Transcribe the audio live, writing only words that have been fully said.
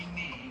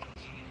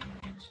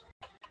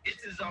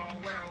Don't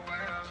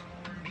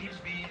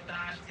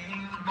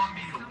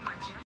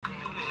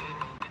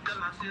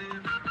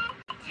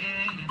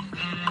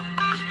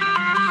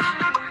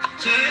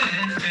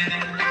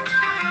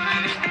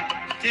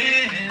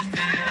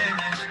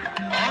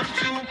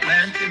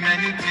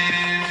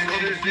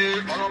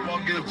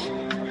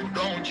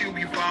you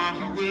be far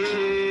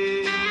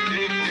away.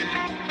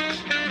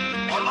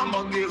 All I'm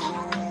gonna get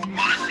home,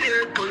 my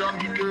shit, pull on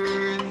me,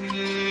 girl.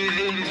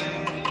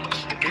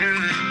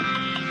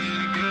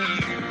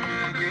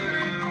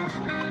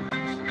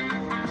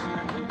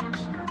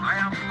 I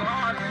am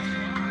calling,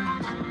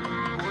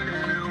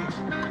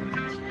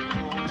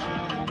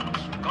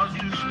 cause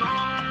you stole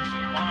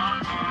my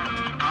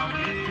heart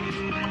away.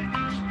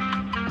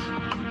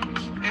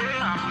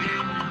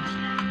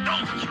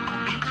 Don't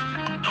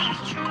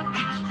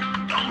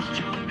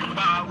you be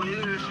far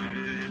away.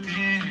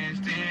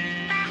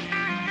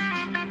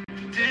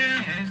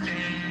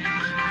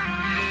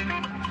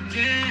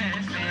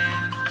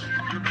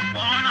 You're the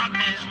one I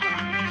miss when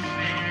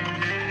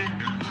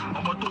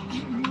I'm a dog,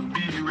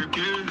 be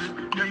again.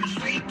 Yeah, you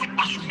sweet,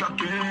 I should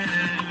again.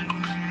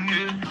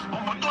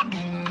 I'm a dog,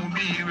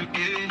 be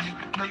again.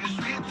 Yeah, you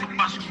sweet,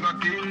 I should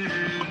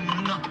again.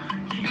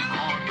 You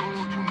can't do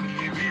to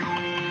me,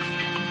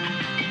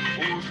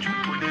 oh, you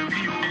put the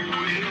view.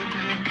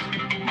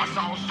 My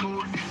sound so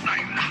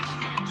designer.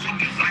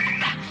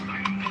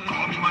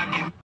 Call me my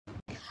name.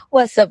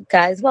 What's up,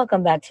 guys?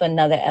 Welcome back to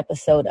another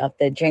episode of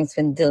the Drinks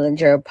with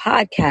Dillinger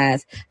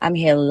podcast. I'm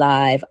here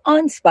live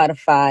on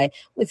Spotify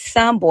with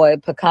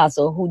Soundboy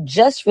Picasso, who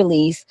just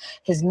released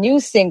his new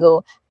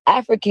single,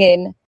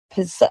 African.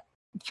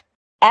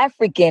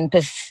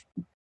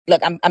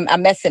 Look,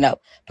 I'm messing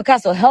up.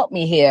 Picasso, help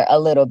me here a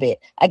little bit.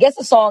 I guess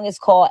the song is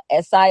called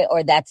SI,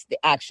 or that's the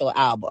actual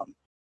album.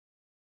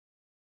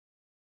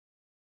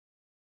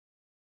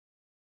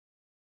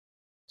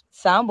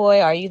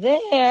 Soundboy, are you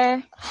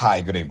there?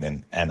 Hi, good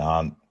evening. And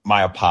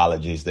my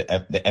apologies. The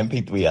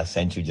MP3 I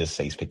sent you just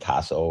says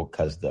Picasso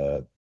because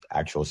the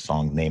actual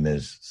song name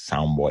is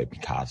Soundboy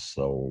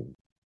Picasso,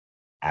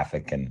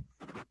 African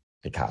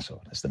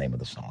Picasso. That's the name of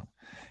the song.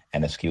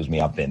 And excuse me,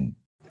 can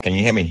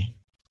you hear me?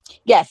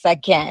 Yes, I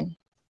can.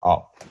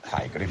 Oh,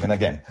 hi, good evening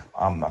again.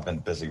 I've been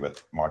busy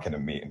with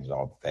marketing meetings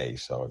all day,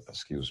 so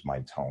excuse my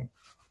tone.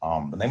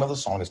 The name of the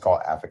song is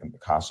called African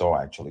Picasso.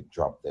 I actually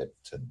dropped it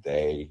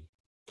today.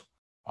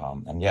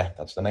 And yeah,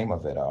 that's the name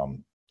of it.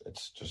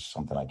 It's just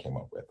something I came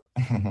up with.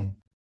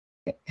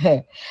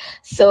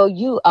 So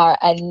you are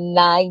a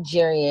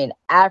Nigerian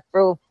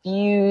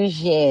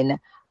Afrofusion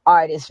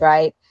artist,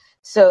 right?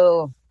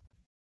 So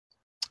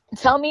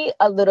tell me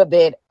a little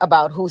bit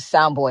about who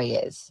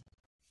Soundboy is.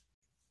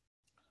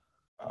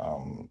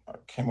 I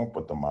came up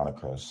with the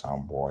moniker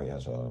Soundboy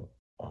as a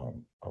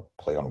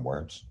play on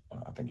words.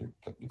 I think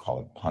you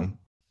call it pun,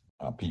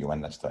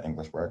 P-U-N, that's the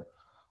English word.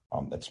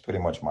 That's pretty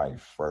much my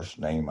first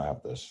name. I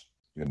have this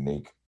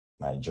unique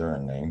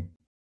Nigerian name,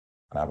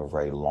 and I have a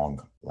very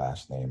long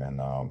last name.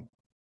 And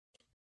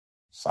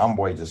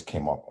Soundboy just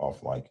came up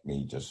off like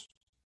me just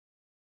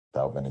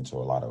delving into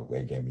a lot of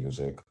reggae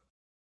music.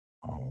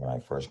 When I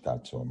first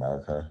got to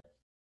America,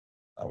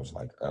 that was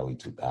like early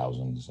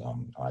 2000s.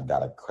 I got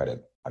to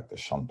credit like the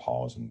Sean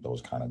Pauls and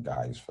those kind of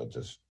guys for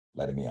just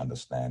letting me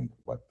understand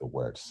what the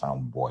word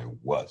Soundboy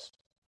was.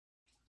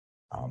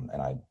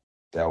 And I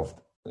delved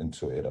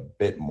into it a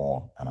bit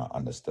more, and I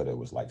understood it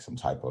was like some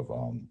type of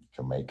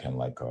Jamaican,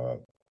 like a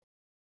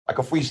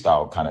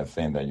freestyle kind of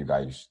thing that you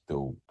guys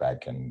do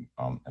back in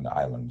the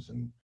islands,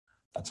 and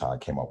that's how I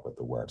came up with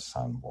the word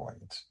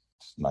Soundboy. It's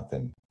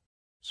nothing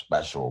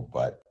special,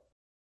 but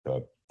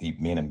the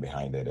deep meaning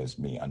behind it is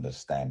me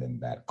understanding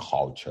that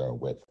culture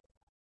with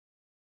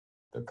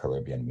the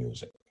Caribbean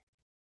music.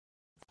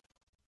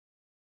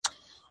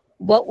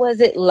 What was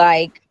it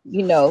like,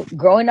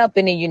 growing up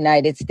in the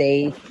United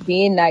States,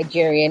 being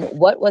Nigerian?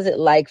 What was it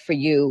like for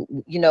you,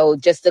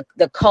 just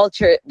the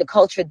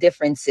culture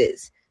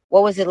differences?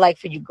 What was it like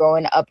for you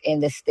growing up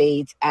in the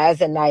States as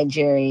a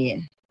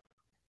Nigerian?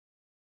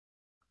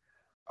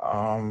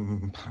 I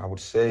would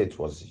say it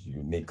was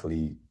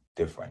uniquely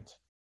different.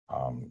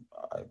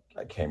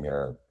 I came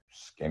here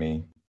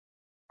skinny,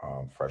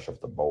 fresh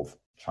off the boat,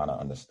 trying to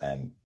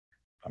understand.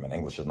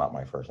 English is not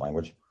my first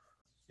language,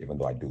 even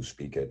though I do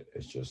speak it.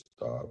 It's just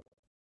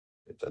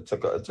it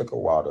took a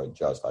while to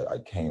adjust. I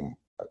came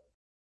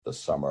the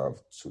summer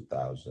of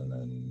 2000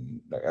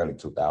 and the early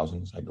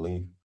 2000s, I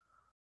believe,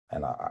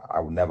 and I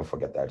will never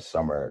forget that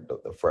summer.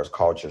 The first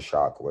culture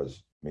shock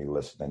was me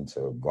listening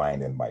to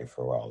 "Grinding" by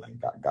Pharrell,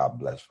 and God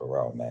bless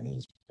Pharrell, man.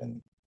 He's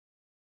been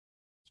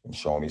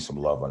showing me some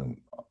love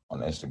on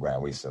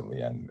Instagram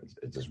recently, and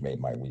it just made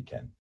my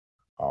weekend.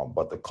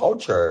 But the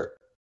culture,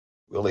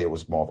 really, it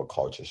was more of a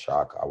culture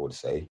shock, I would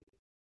say.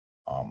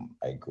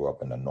 I grew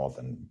up in the north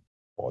in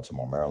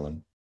Baltimore,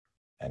 Maryland,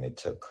 and it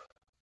took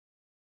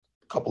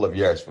a couple of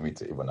years for me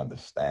to even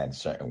understand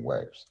certain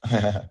words.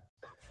 But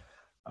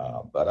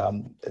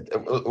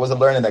it was a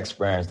learning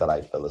experience that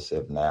I feel as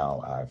if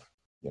now I've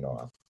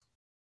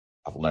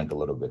learned a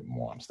little bit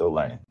more. I'm still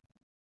learning.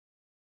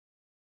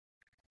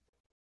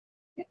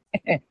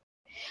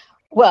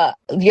 Well,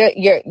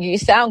 you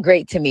sound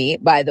great to me,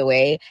 by the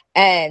way,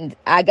 and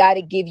I got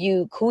to give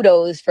you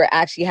kudos for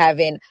actually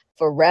having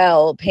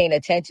Pharrell paying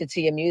attention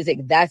to your music.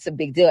 That's a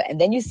big deal. And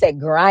then you said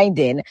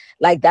grinding,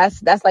 like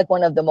that's like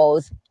one of the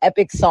most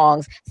epic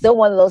songs. Still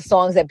one of those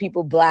songs that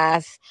people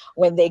blast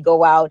when they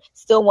go out.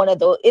 Still one of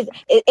those.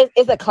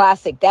 It's a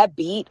classic. That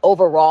beat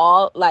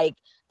overall, like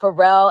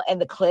Pharrell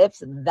and the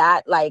Clips,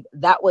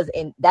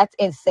 that's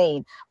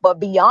insane. But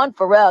beyond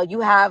Pharrell, you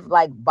have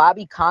like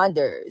Bobby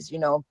Condors,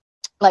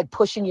 like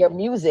pushing your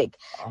music.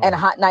 And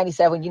Hot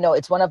 97,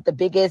 it's one of the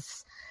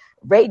biggest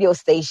radio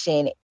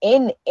station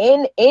in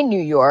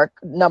New York,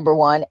 number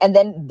one. And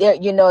then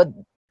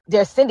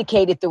they're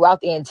syndicated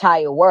throughout the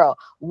entire world.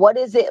 What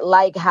is it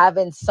like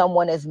having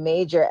someone as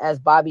major as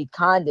Bobby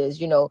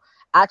Condors,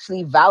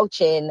 actually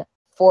vouching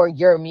for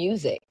your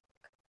music?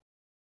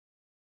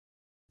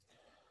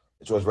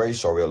 It was very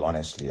surreal,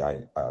 honestly.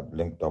 I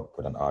linked up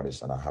with an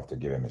artist, and I have to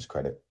give him his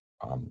credit.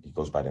 He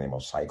goes by the name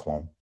of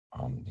Cyclone.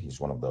 He's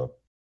one of the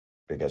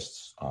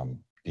biggest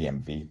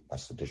DMV,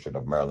 that's the District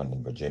of Maryland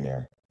and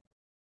Virginia,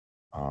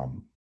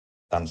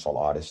 dancehall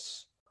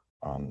artists,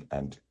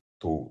 and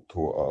through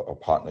a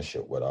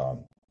partnership with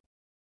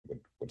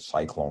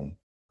Cyclone,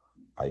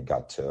 I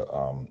got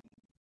to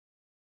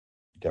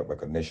get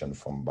recognition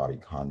from Bobby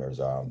Condors.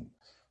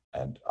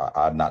 And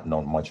I had not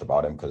known much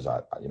about him because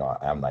I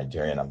am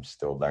Nigerian. I'm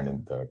still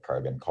learning the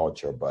Caribbean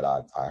culture, but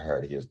I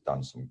heard he has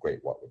done some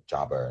great work with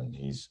Jabba, and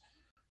he's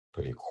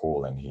pretty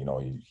cool. And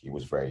he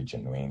was very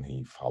genuine.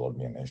 He followed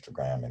me on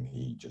Instagram, and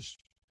he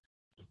just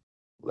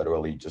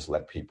literally just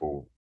let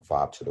people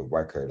vibe to the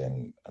record.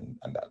 And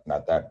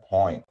at that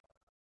point,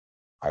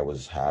 I'm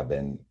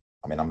an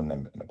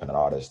independent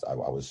artist. I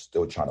was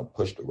still trying to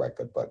push the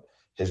record, but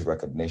his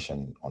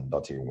recognition on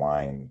Dirty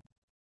Wine,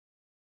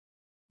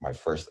 my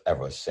first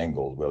ever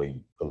single, really,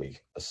 really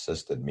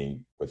assisted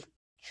me with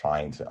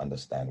trying to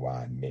understand why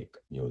I make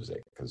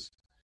music. Because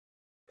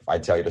if I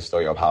tell you the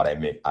story of how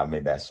I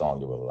made that song,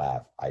 you will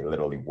laugh. I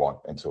literally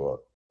walked into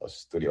a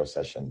studio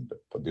session, the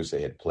producer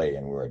hit play,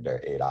 and we were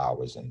there 8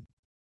 hours, and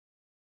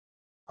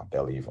I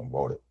barely even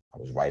wrote it. I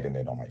was writing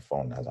it on my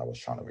phone as I was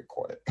trying to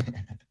record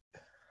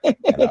it.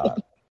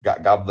 And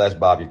God bless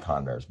Bobby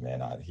Condors,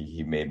 man.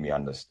 He made me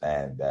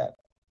understand that,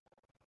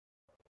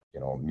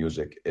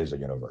 music is a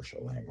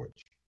universal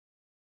language.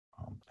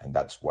 And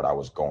that's what I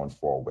was going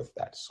for with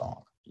that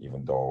song.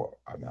 Even though,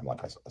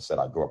 like I said,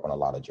 I grew up on a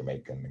lot of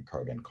Jamaican and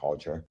Caribbean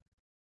culture.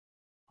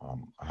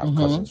 I have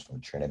cousins from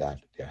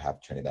Trinidad. They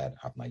have Trinidad,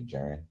 half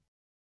Nigerian.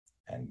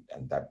 And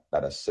that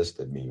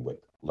assisted me with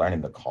learning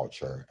the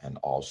culture and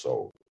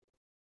also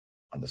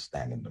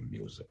understanding the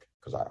music.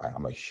 Because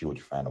I'm a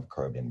huge fan of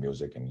Caribbean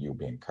music, and you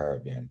being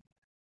Caribbean,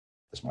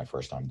 this is my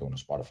first time doing a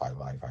Spotify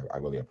Live. I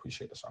really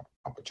appreciate this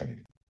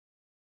opportunity.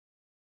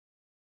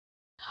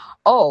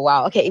 Oh,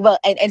 wow. Okay. Well,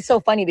 and it's so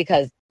funny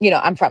because,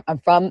 I'm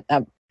from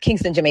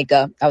Kingston,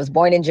 Jamaica. I was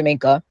born in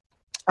Jamaica.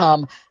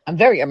 I'm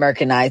very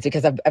Americanized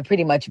because I've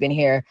pretty much been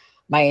here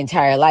my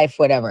entire life,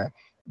 whatever.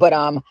 But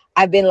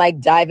I've been like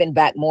diving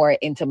back more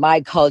into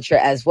my culture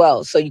as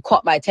well. So you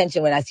caught my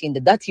attention when I seen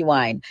the Dirty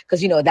Wine,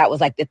 because, that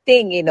was like the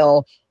thing,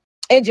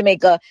 in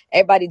Jamaica,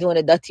 everybody doing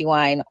a Dirty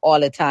Wine all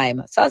the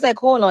time. So I was like,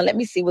 hold on, let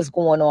me see what's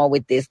going on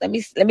with this. Let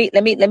me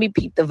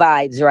peep the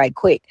vibes right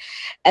quick.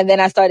 And then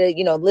I started,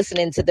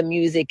 listening to the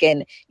music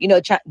and,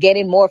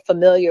 getting more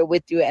familiar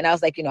with you. And I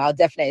was like, I'll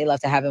definitely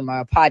love to have him on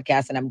our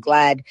podcast. And I'm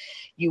glad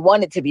you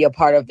wanted to be a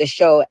part of the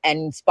show.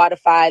 And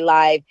Spotify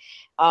Live,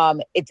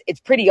 it's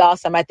pretty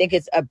awesome. I think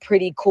it's a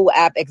pretty cool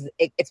app,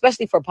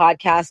 especially for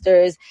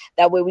podcasters.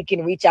 That way we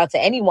can reach out to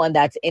anyone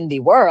that's in the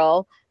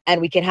world, and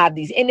we can have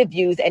these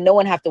interviews, and no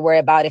one have to worry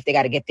about if they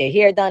got to get their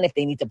hair done, if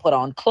they need to put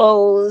on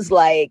clothes.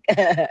 Like,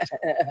 yeah,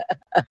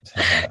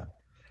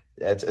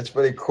 it's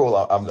pretty cool.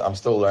 I'm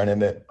still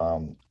learning it.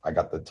 I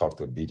got to talk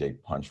to DJ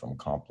Punch from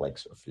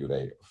Complex a few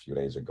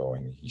days ago,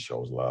 and he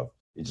shows love.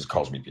 He just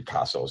calls me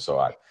Picasso. So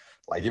I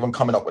like even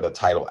coming up with a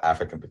title,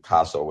 African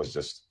Picasso, was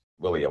just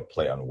really a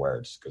play on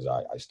words, because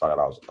I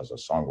started out as a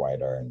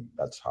songwriter, and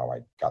that's how I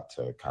got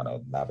to kind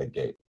of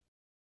navigate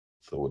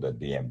through the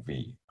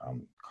DMV.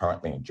 I'm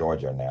currently in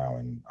Georgia now,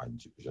 and I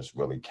just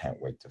really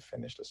can't wait to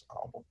finish this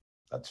album.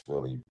 That's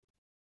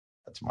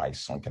my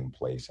sunken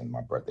place, and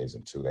my birthday's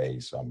in 2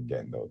 days, so I'm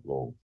getting the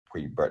little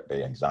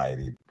pre-birthday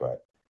anxiety.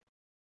 But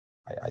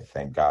I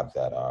thank God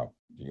that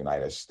the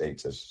United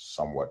States is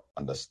somewhat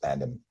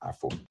understanding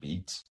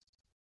Afrobeat,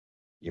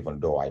 even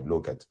though I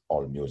look at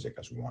all music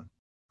as one.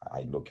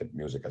 I look at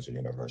music as a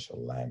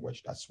universal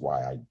language. That's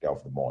why I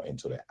delved more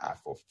into the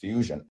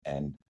Afrofusion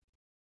end,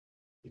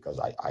 because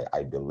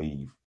I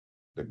believe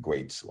the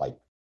greats like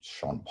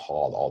Sean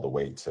Paul all the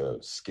way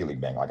to Skilly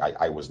Bang. Like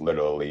I was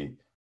literally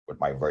with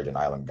my Virgin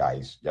Island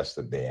guys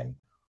yesterday, and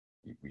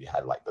we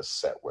had like the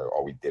set where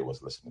all we did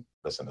was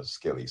listen to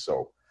Skilly.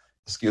 So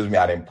excuse me,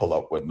 I didn't pull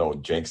up with no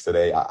drinks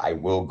today. I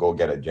will go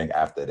get a drink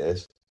after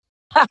this,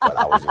 but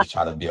I was just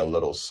trying to be a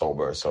little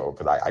sober. So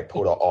because I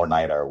pulled an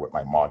all-nighter with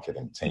my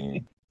marketing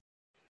team,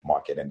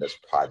 marketing this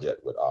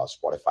project with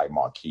Spotify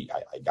Marquee.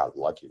 I got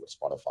lucky with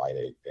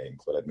Spotify. They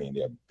included me in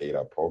their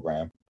beta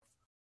program.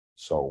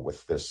 So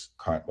with this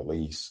current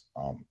release,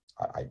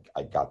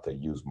 I got to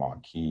use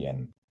Marquee,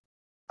 and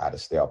I had to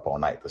stay up all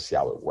night to see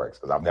how it works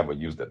because I've never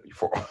used it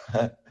before.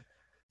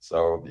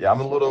 So yeah,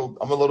 I'm a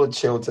little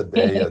chill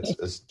today.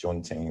 It's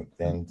Juneteenth,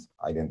 and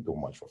I didn't do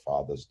much for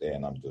Father's Day,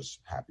 and I'm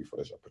just happy for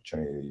this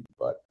opportunity.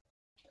 But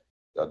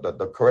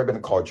the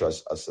Caribbean culture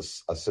has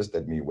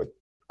assisted me with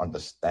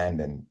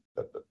understanding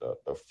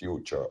the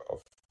future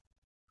of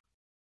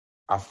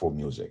Afro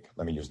music.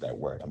 Let me use that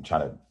word. I'm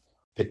trying to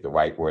pick the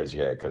right words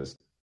here because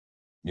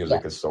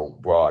music is so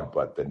broad,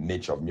 but the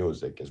niche of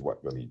music is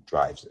what really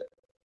drives it.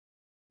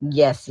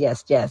 Yes.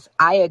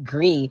 I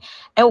agree.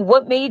 And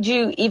what made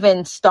you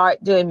even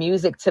start doing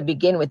music to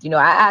begin with? I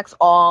ask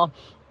all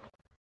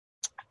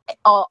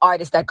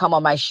artists that come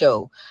on my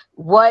show,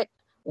 what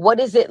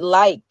is it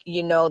like,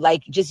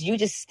 like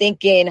just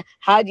thinking,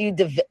 how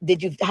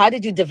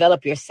did you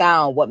develop your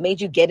sound? What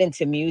made you get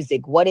into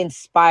music? What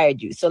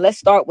inspired you? So let's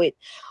start with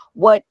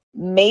what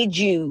made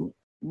you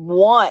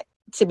want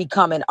to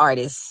become an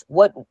artist.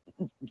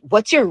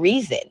 What's your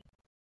reason?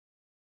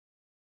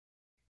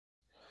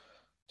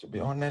 To be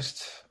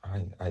honest,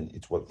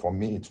 for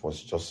me, it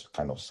was just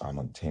kind of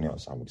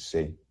simultaneous, I would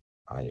say.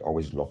 I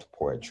always loved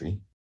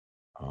poetry.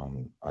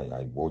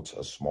 I wrote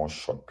a small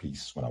short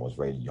piece when I was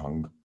very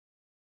young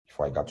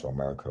before I got to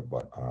America,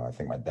 but I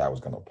think my dad was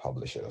going to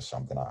publish it or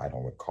something. I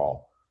don't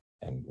recall.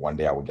 And one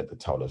day I would get to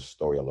tell the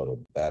story a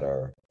little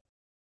better.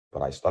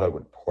 But I started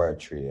with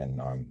poetry,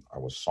 and I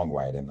was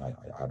songwriting. I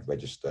had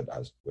registered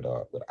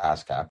with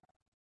ASCAP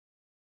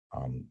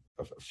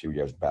a few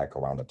years back,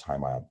 around the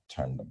time I had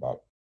turned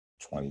about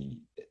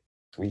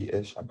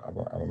 23-ish.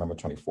 I remember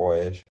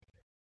 24-ish.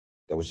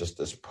 There was just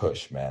this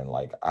push, man.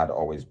 Like, I'd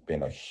always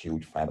been a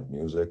huge fan of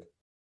music.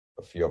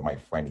 A few of my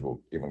friends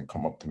will even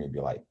come up to me and be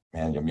like,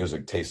 man, your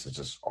music taste is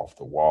just off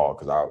the wall.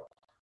 Because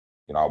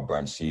I'll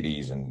burn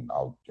CDs and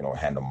I'll,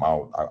 hand them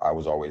out. I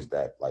was always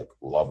that like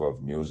lover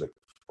of music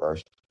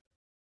first.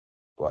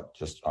 But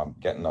just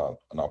getting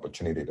an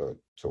opportunity to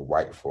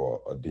write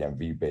for a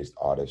DMV-based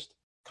artist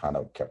kind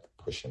of kept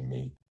pushing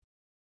me.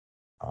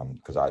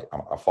 Because I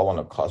fall on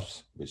the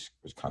cusp, which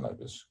is kind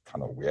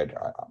of weird.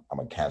 I'm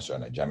a Cancer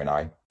and a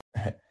Gemini,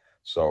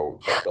 so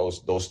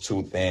those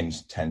two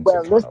things tend to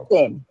kind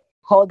of.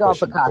 Hold on,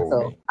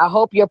 Picasso. I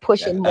hope you're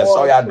pushing more.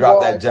 Sorry, I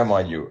dropped that gem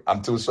on you.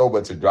 I'm too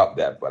sober to drop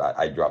that, but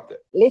I dropped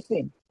it.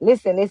 Listen.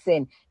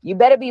 You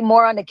better be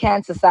more on the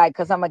Cancer side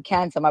because I'm a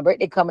Cancer. My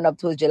birthday coming up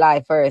to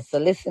July 1st. So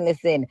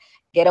listen.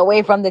 Get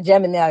away from the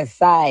Gemini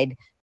side.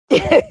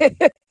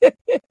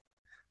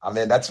 I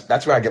mean, that's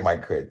where I get my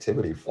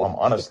creativity from.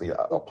 Honestly,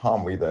 a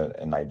palm reader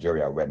in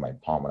Nigeria, I read my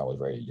palm when I was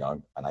very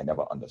young, and I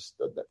never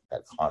understood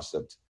that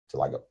concept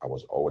till I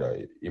was older.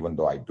 Even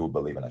though I do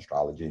believe in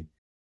astrology,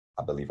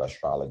 I believe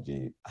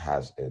astrology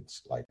has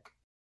its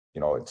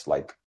it's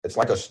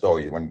like a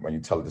story. When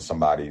you tell it to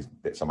somebody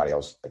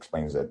else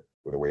explains it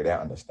with the way they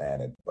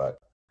understand it. But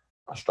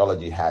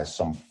astrology has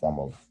some form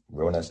of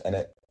realness in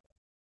it.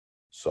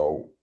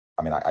 So,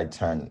 I mean,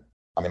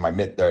 I'm in my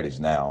mid-30s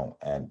now,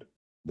 and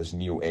this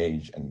new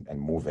age and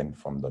moving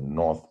from the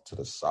north to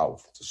the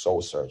south to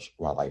soul search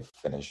while I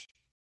finish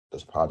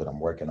this project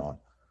I'm working on,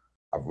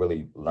 I've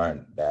really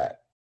learned that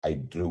I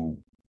do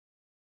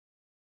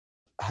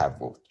have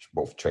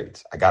both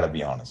traits. I got to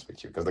be honest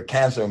with you, because the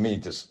Cancer in me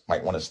just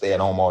might want to stay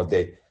at home all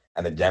day,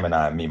 and the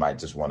Gemini in me might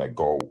just want to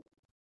go.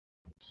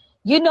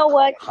 You know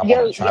what? I'm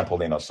on a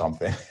trampoline or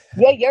something.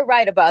 Yeah, you're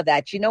right about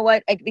that. You know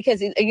what?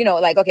 Because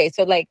okay,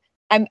 so like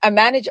I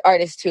manage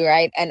artists too,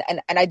 right?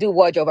 And I do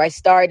wardrobe. I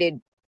started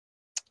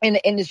in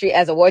the industry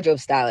as a wardrobe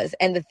stylist,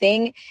 and the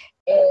thing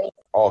is,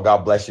 oh,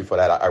 God bless you for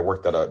that. I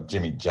worked at a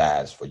Jimmy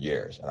Jazz for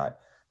years, and I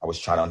was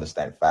trying to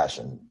understand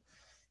fashion.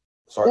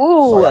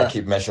 Sorry, I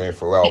keep mentioning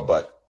Pharrell,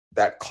 but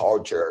that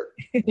culture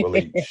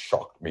really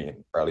shocked me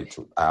in early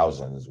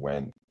 2000s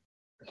when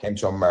I came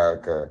to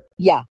America.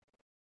 Yeah.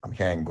 I'm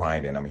hearing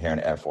grinding. I'm hearing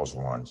Air Force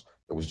Ones.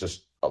 It was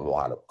just a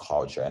lot of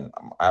culture. And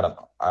I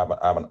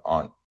have an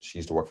aunt. She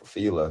used to work for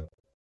Fila,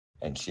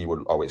 and she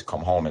would always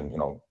come home and,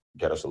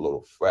 get us a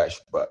little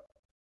fresh. But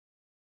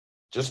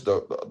just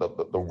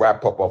the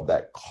wrap up of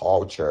that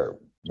culture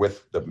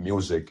with the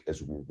music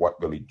is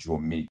what really drew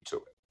me to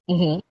it.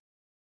 Mm-hmm.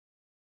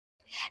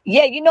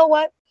 Yeah, you know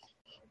what?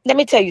 Let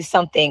me tell you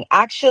something.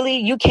 Actually,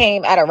 you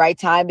came at a right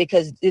time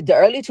because the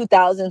early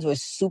 2000s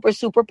was super,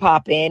 super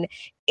popping.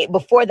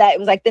 Before that, it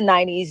was like the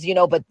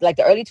 90s, but like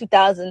the early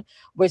 2000s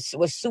was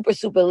super,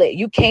 super lit.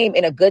 You came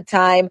in a good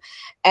time.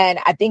 And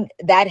I think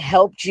that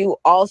helped you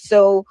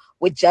also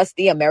with just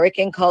the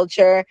American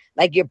culture.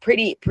 Like, you're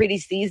pretty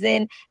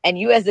seasoned. And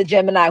you as a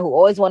Gemini who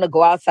always want to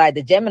go outside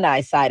the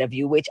Gemini side of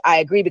you, which I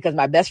agree, because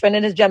my best friend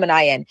is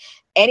Gemini, and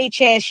any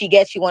chance she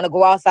gets, she want to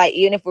go outside.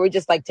 Even if we're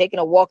just like taking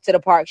a walk to the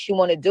park, she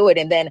want to do it.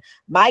 And then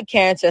my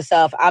Cancer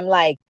self, I'm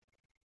like,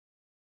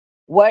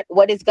 what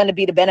is going to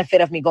be the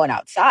benefit of me going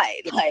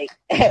outside? Like,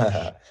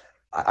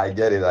 I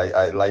get it.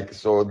 I like,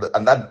 so,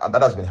 and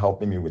that has been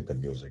helping me with the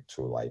music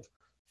too. Like,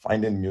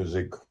 finding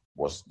music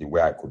was the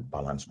way I could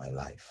balance my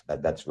life.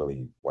 That's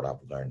really what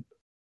I've learned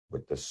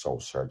with this soul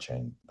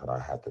searching that I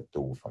had to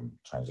do from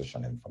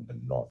transitioning from the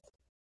north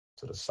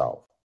to the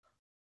south.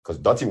 Because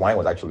Dirty Wine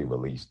was actually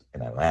released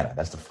in Atlanta.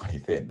 That's the funny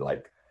thing.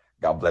 Like,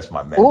 God bless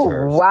my Oh,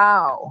 mentors.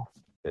 wow.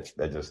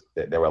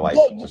 They were like,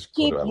 Yeah, just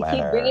go to you keep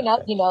Atlanta. bringing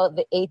up,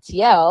 the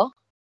ATL,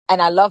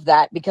 and I love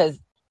that because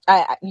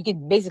you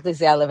could basically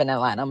say I live in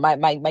Atlanta.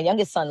 My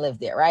youngest son lives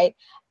there, right?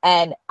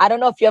 And I don't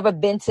know if you ever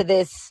been to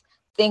this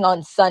thing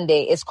on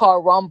Sunday. It's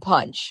called Rum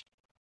Punch.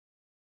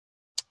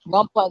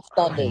 Rum Punch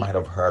I Sunday. might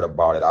have heard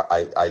about it.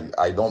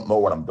 I don't know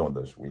what I'm doing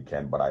this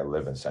weekend, but I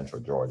live in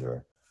Central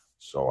Georgia,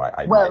 so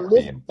I Well, might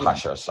be in listen,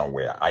 Pasha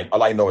somewhere.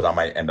 All I know is I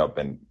might end up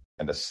in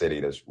the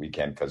city this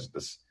weekend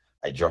because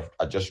I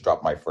just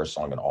dropped my first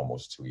song in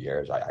almost 2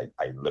 years. I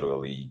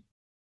literally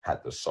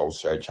had to soul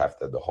search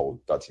after the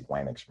whole Dirty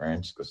Wine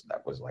experience because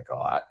that was like a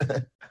lot.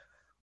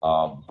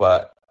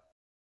 But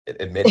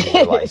it made me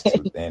realize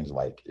two things.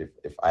 Like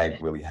if I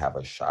really have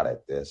a shot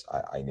at this,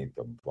 I need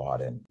to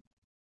broaden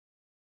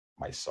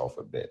myself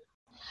a bit.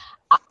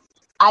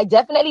 I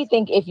definitely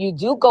think if you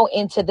do go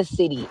into the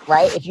city,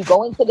 right? If you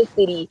go into the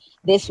city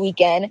this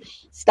weekend,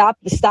 stop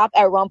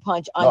at Rum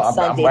Punch on No, I'm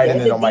Sunday. writing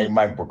There's it a on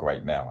my book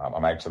right now.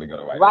 I'm actually going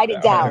to write write it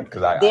it down down.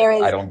 because I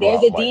don't go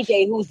There's out a much.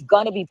 DJ who's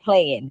gonna be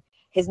playing.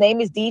 His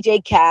name is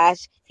DJ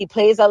Cash. He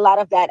plays a lot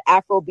of that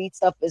Afrobeat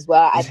stuff as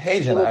well. He's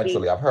Haitian,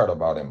 actually. I've heard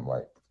about him.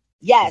 Like,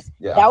 yes,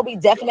 yeah, that would be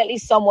definitely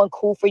someone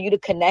cool for you to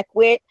connect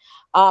with.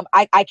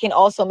 I can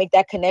also make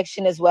that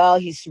connection as well.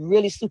 He's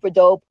really super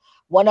dope.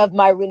 One of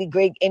my really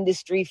great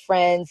industry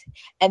friends.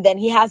 And then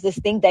he has this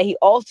thing that he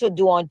also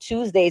do on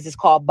Tuesdays. It's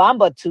called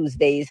Bamba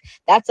Tuesdays.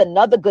 That's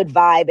another good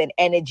vibe and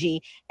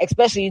energy.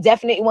 Especially, you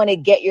definitely want to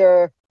get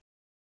your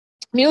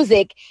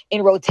music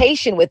in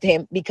rotation with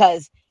him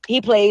because he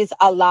plays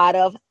a lot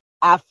of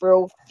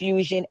Afro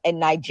fusion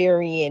and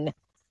Nigerian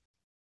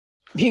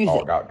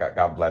music. Oh,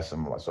 God bless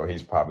him. So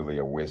he's probably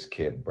a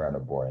Wizkid,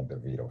 Burna Boy, and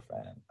Davido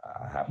fan.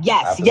 I have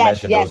to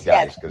mention those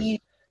guys because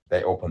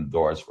they opened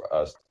doors for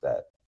us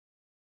that,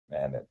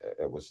 man,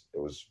 it was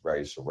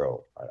very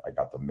surreal. I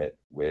got to meet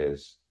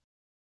Wiz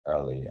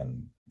early,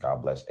 and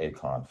God bless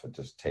Akon for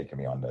just taking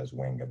me under his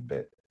wing a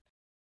bit.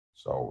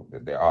 So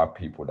there are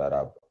people that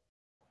have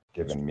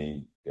given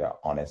me their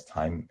honest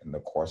time in the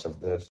course of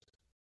this,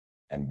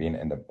 and being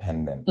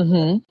independent.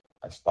 Mm-hmm.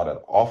 I started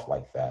off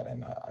like that,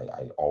 and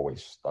I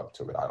always stuck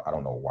to it. I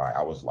don't know why.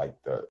 I was like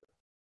the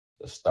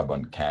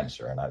stubborn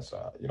cancer, and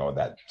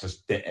that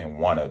just didn't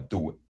want to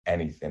do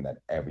anything that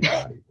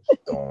everybody was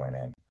doing.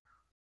 And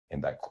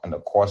in the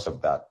course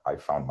of that, I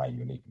found my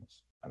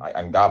uniqueness.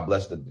 And God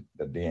bless the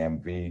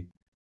DMV.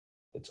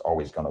 It's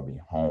always gonna be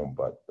home,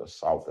 but the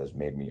South has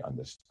made me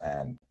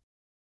understand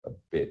a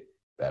bit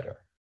better.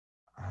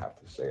 I have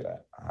to say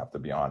that. I have to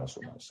be honest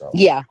with myself.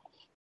 Yeah.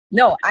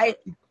 No, I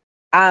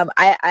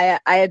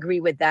agree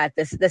with that.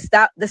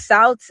 The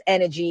South's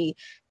energy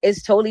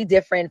is totally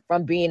different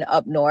from being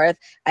up north.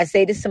 I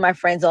say this to my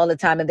friends all the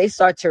time, and they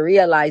start to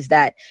realize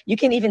that you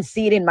can even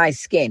see it in my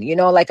skin.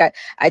 Like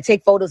I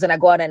take photos and I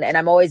go out and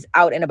I'm always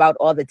out and about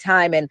all the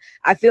time, and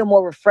I feel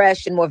more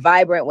refreshed and more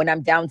vibrant when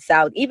I'm down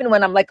south. Even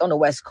when I'm like on the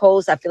West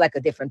Coast, I feel like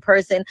a different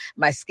person.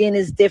 My skin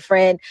is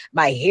different.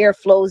 My hair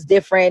flows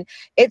different.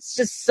 It's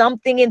just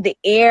something in the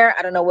air.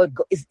 I don't know what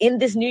is in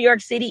this New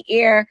York City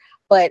air,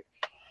 but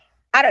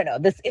I don't know.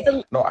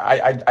 No,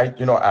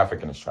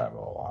 Africans travel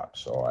a lot,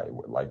 so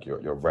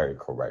you're very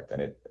correct, and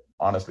it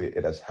honestly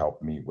has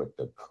helped me with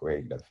the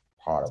creative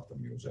part of the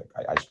music.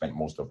 I spent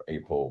most of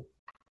April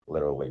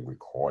literally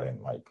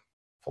recording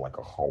for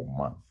a whole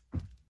month,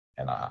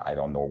 and I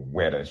don't know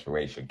where the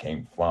inspiration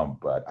came from,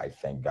 but I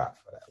thank God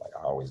for that. Like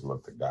I always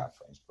look to God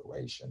for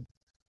inspiration.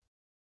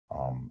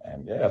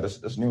 And yeah,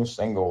 this new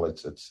single,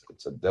 it's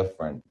a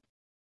different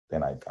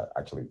thing. I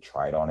actually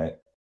tried on it.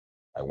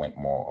 I went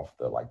more of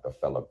the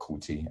Fela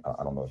Kuti.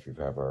 I don't know if you've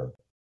ever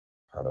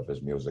heard of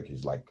his music.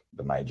 He's like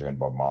the Nigerian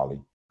Bob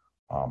Marley.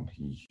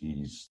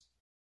 He's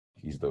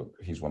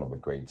one of the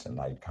greats,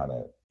 and I kind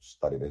of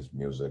studied his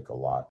music a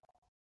lot.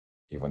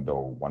 Even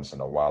though once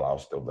in a while I'll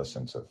still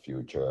listen to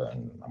Future,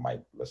 and I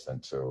might listen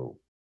to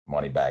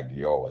Moneybagg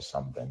Yo or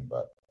something.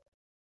 But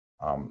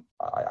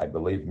I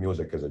believe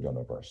music is a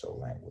universal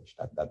language.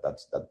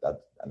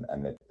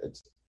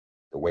 It's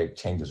the way it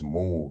changes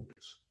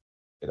moods.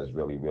 It has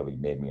really, really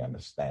made me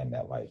understand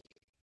that,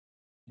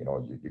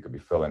 you could be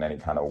feeling any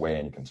kind of way,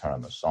 and you can turn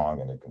on the song,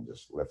 and it can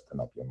just lifting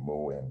up your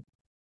mood.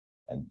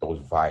 And those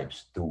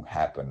vibes do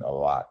happen a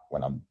lot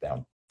when I'm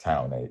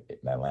downtown in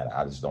Atlanta.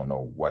 I just don't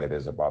know what it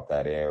is about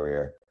that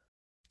area,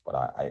 but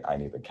I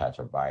need to catch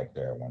a vibe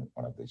there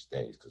one of these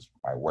days, because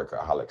my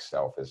workaholic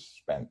self has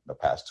spent the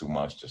past 2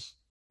 months just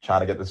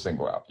trying to get the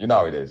single out. You know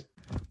how it is.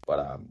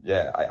 But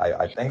yeah,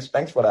 I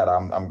thanks for that.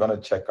 I'm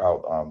gonna check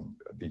out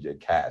DJ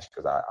Cash,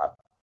 because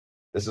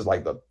this is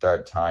like the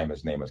third time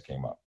his name has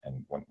came up.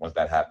 And once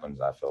that happens,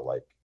 I feel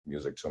like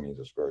music to me is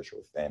a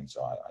spiritual thing.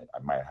 So I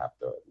might have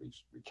to at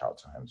least reach out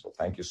to him. So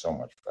thank you so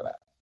much for that.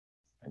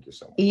 Thank you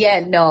so much. Yeah,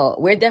 no,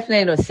 we're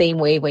definitely the same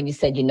way when you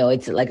said,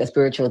 it's like a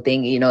spiritual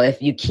thing.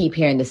 If you keep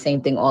hearing the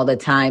same thing all the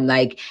time,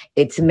 like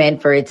it's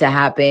meant for it to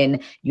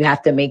happen. You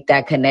have to make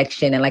that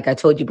connection. And like I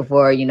told you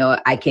before,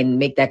 I can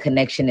make that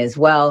connection as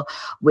well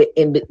with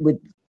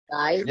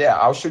guys. Yeah,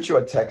 I'll shoot you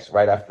a text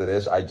right after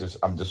this.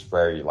 I'm just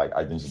very like,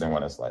 I just didn't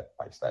want to like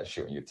start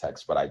shooting you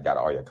text, but I got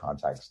all your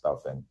contact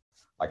stuff. And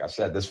like I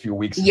said, this few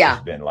weeks has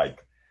just been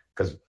like,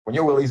 because when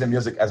you're releasing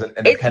music as an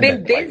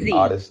independent like,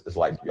 artist, it's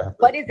like you have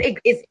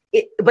to.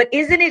 But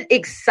isn't it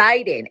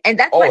exciting? And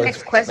that's my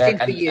next question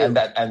for you.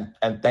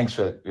 And thanks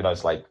for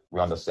it's like we're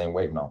on the same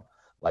wave now.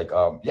 Like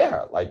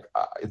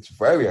it's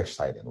very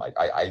exciting. Like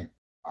I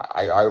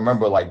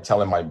remember like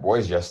telling my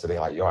boys yesterday,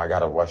 like, yo, I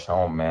gotta rush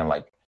home, man.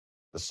 Like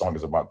the song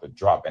is about to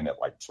drop, and at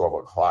like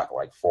 12 o'clock,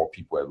 like 4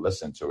 people had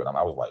listened to it, and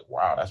I was like,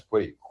 wow, that's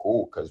pretty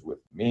cool. Because with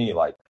me,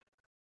 like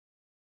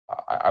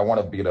I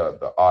want to be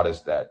the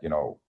artist that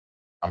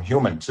I'm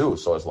human too,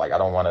 so it's like I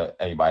don't want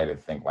anybody to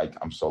think like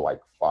I'm so like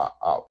far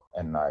out.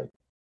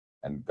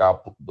 And God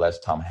bless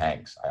Tom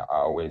Hanks. I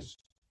always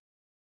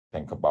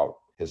think about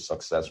his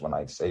success when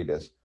I say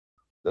this.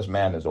 This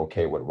man is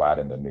okay with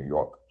riding the New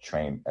York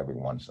train every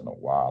once in a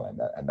while,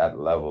 and that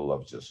level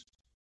of just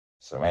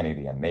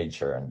serenity and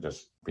nature and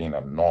just being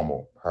a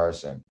normal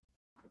person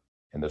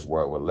in this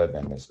world we're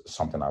living is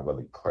something I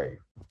really crave.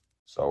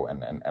 So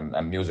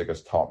and music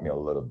has taught me a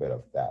little bit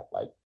of that.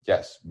 Like,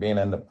 yes, being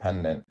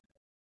independent.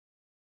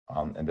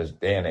 In this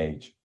day and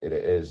age, it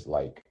is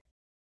like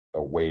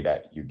a way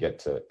that you get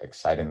to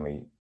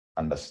excitingly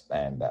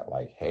understand that,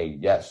 like, hey,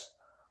 yes,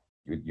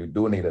 you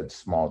do need a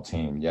small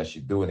team. Yes,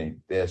 you do need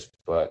this,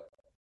 but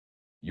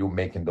you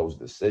making those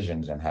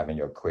decisions and having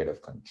your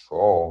creative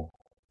control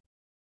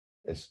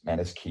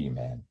it's key,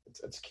 man.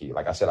 It's key.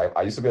 Like I said,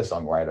 I used to be a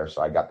songwriter,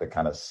 so I got to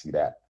kind of see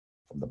that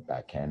from the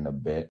back end a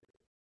bit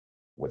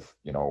with,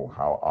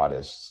 how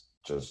artists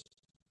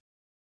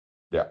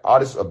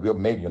are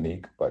made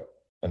unique, but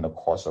in the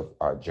course of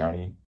our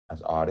journey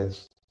as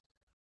artists,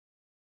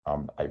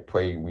 I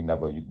pray we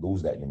never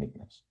lose that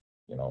uniqueness.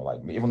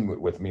 Like even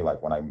with me,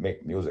 like when I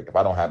make music, if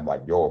I don't have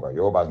like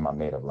Yoruba is my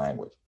native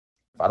language.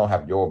 If I don't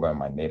have Yoruba in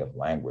my native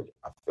language,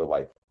 I feel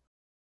like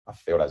I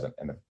failed as an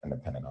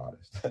independent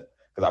artist.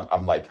 Because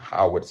I'm like,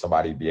 how would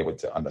somebody be able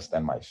to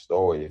understand my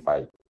story if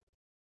I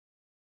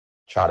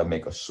try to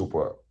make a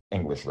super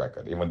English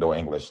record? Even though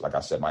English, like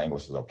I said, my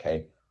English is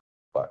okay.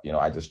 But,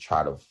 I just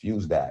try to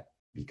fuse that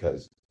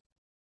because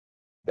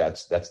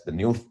that's the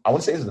new, I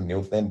wouldn't say it's the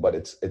new thing, but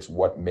it's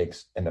what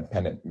makes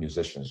independent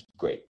musicians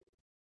great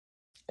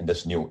in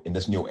this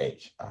new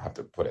age. I have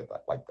to put it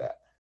like that.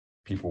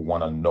 People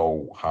want to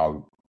know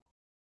how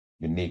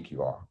unique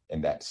you are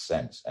in that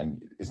sense.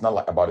 And it's not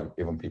like about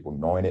even people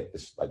knowing it.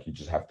 It's like you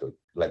just have to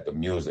let the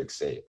music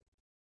say it.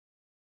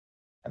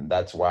 And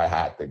that's why I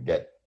had to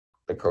get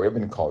the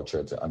Caribbean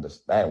culture to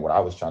understand what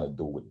I was trying to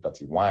do with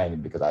Dirty Wine,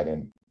 because I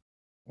didn't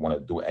want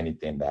to do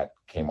anything that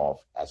came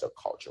off as a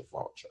culture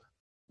vulture.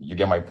 You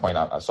get my point.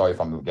 I'm sorry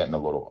if I'm getting a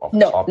little off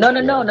topic.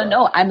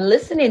 No. I'm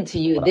listening to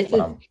you.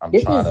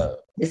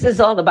 This is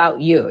all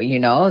about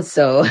you,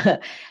 So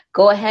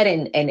go ahead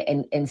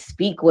and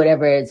speak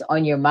whatever is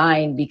on your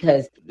mind,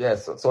 because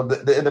So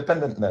the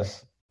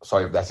independentness,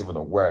 sorry if that's even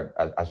a word,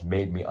 has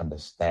made me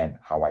understand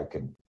how I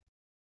can,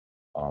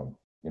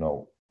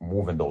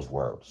 move in those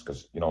worlds.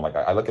 Because like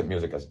I look at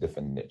music as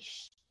different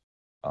niches.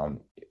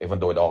 Even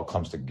though it all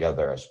comes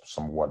together as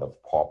somewhat of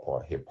pop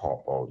or hip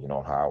hop or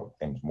how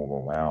things move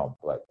around,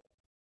 but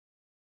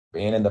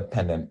being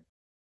independent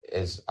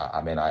is,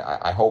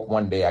 I hope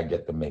one day I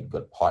get to make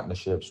good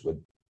partnerships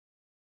with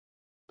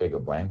bigger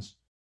brands,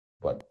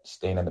 but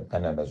staying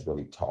independent has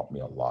really taught me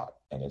a lot,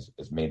 and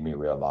it's made me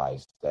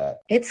realize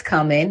that it's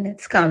coming.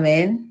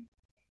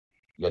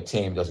 Your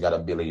team just got to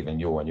believe in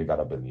you, and you got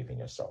to believe in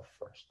yourself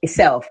first.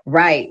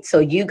 Right. So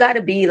you got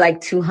to be like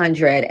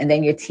 200, and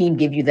then your team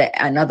give you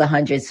another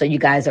 100. So you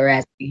guys are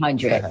at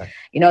 300.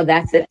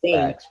 That's the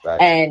thing. Facts.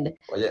 And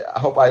I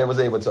hope I was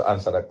able to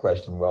answer that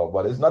question well,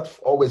 but it's not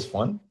always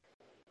fun.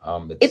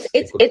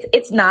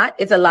 It's not.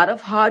 It's a lot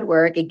of hard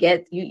work. It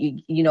gets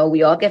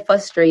we all get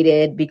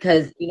frustrated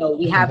because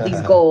we have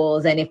these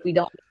goals, and if we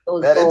don't meet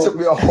those goals, it took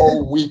me a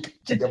whole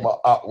week to get my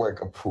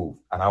artwork approved,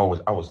 and I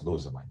was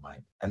losing my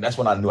mind. And that's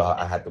when I knew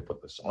I had to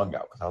put the song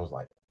out, because I was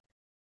like,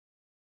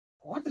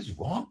 what is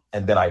wrong?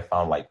 And then I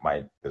found like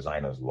my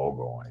designer's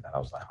logo on it, and I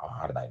was like, oh,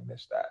 how did I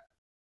miss that?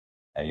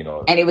 And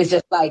and it was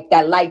just like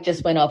that light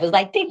just went off. It's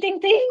like ding, ding,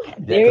 ding. Yeah,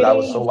 because I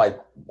was so like,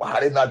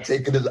 why did not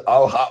take this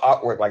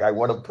artwork? Like, I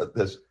want to put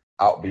this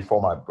out before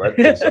my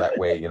birthday, so that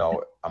way,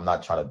 I'm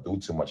not trying to do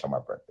too much on my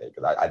birthday.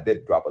 Because I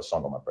did drop a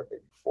song on my birthday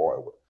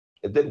before.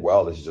 It did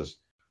well. It's just,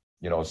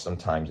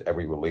 sometimes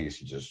every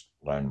release you just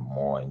learn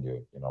more, and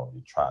you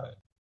try to,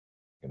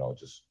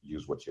 just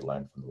use what you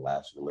learned from the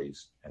last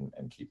release and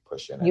keep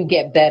pushing. You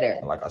get better.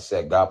 And like I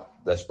said, God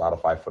bless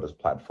Spotify for this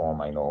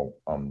platform. I know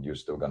you're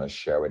still gonna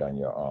share it on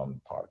your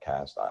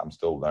podcast. I'm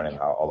still learning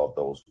how all of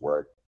those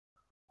work.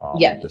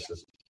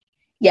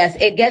 Yes,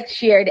 it gets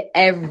shared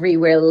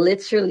everywhere,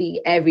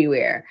 literally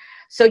everywhere.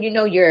 So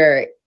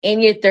your in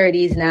your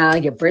 30s now,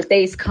 your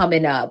birthday's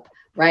coming up,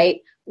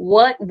 right?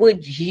 What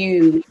would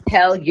you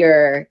tell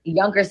your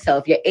younger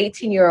self, your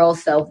 18-year-old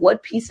self?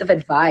 What piece of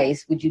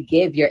advice would you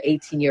give your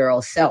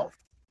 18-year-old self?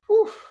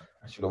 Whew,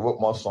 I should have wrote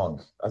more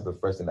songs. That's the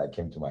first thing that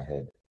came to my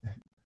head.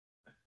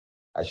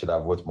 I should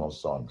have wrote more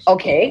songs.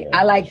 Okay,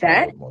 I like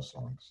that. Wrote more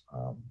songs.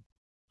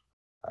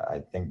 I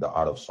think the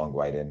art of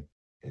songwriting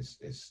is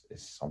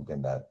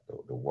something that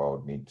the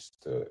world needs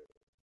to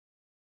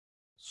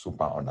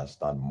super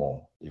understand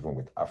more, even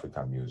with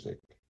African music.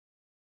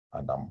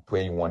 And I'm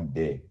praying one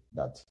day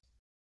that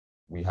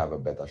we have a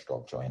better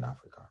structure in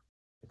Africa,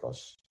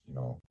 because, you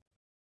know,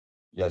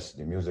 yes,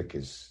 the music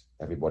is,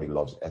 everybody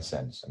loves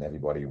Essence and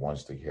everybody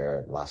wants to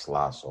hear Last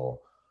or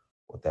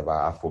whatever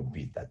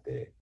Afrobeat that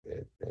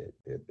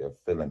they're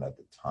feeling at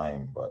the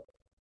time. But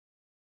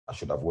I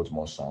should have wrote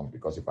more songs,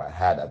 because if I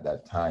had at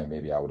that time,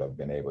 maybe I would have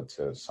been able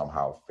to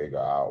somehow figure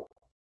out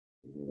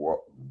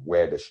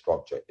where the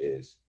structure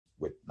is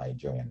with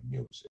Nigerian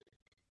music.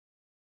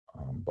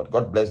 But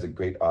God bless the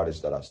great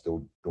artists that are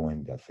still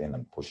doing their thing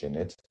and pushing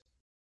it.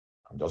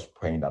 I'm just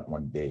praying that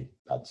one day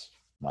that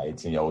my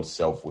 18-year-old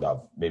self would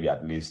have maybe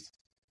at least,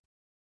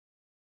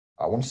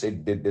 I won't say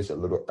did this a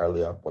little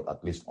earlier, but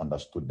at least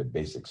understood the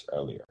basics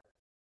earlier.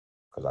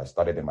 Because I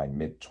started in my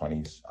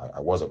mid-20s. I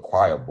was a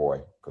choir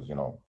boy, because, you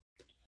know,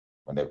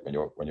 when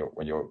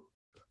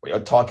you're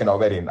talking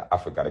already in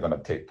Africa, they're gonna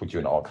put you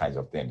in all kinds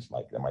of things.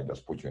 Like they might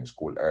just put you in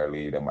school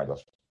early, they might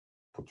just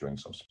put you in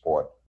some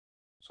sport.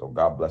 So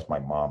God bless my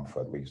mom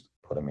for at least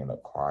putting me in a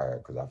choir,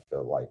 because I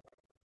feel like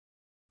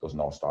those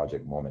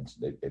nostalgic moments,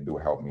 they do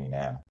help me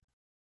now.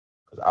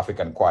 Because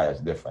African choir is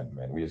different,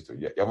 man.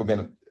 You ever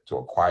been to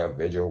a choir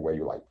vigil where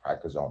you like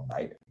practice all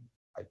night?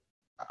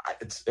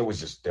 It was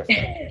just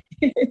different.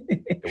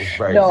 It was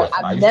very different.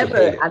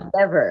 I've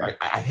never.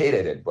 I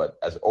hated it, but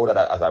as older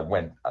as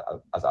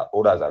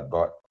I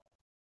got,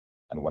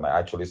 and when I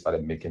actually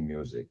started making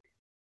music,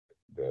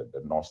 the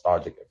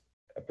nostalgic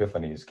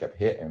epiphanies kept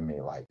hitting me.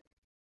 Like,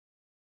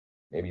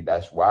 maybe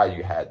that's why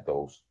you had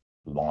those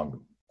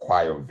long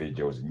choir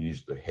videos and you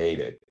used to hate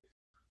it.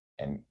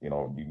 And, you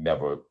know, you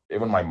never,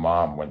 even my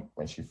mom,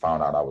 when she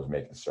found out I was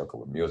making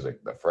Circle of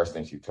Music, the first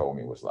thing she told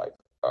me was like,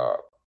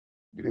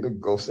 you need to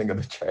go sing in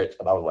the church.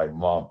 And I was like,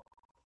 Mom,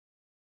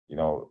 you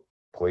know,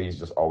 please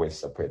just always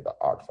separate the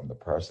art from the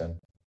person.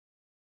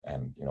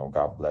 And, you know,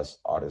 God bless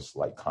artists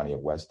like Kanye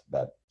West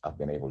that I've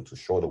been able to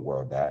show the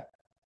world that.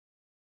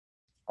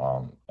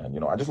 And,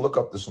 you know, I just look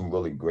up to some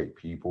really great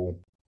people.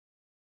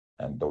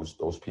 And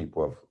those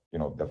people have, you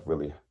know, they've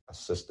really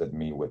assisted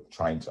me with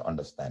trying to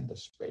understand the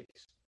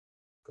space.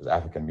 Because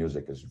African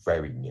music is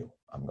very new.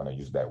 I'm going to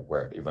use that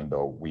word, even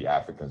though we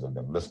Africans have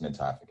been listening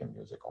to African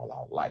music all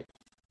our life.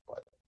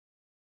 But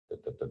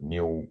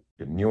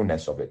the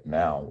newness of it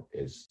now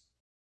is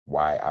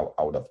why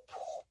I would have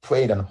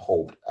prayed and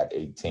hoped at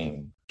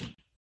 18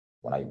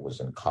 when I was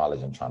in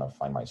college and trying to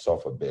find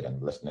myself a bit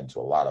and listening to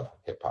a lot of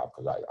hip hop,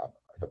 because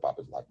hip hop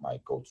is like my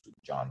go-to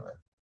genre.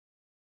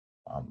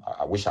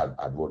 I wish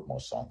I'd wrote more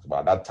songs, but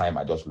at that time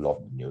I just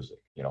loved music.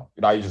 You know,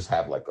 you just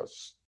have like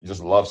you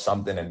just love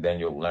something, and then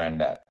you'll learn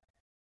that,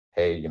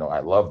 hey, you know, I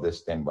love this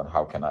thing, but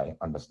how can I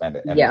understand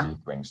the energy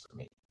it brings to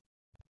me?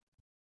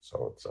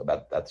 So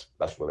that's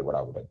really what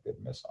I would have did,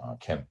 Miss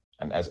Kim.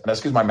 And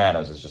excuse my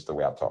manners, it's just the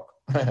way I talk.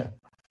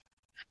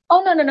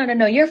 Oh,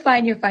 no. You're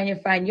fine.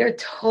 You're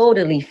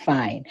totally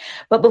fine.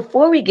 But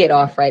before we get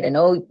off, right, I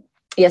know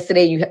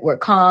yesterday you were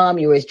calm.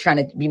 You were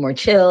trying to be more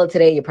chill.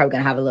 Today, you're probably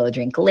going to have a little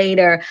drink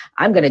later.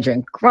 I'm going to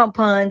drink rum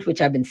punch,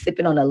 which I've been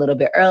sipping on a little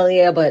bit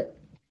earlier, but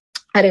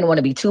I didn't want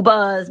to be too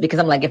buzzed, because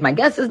I'm like, if my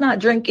guest is not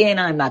drinking,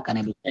 I'm not going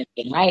to be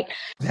drinking, right?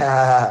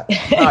 Nah,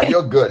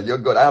 you're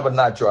good. I have a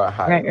natural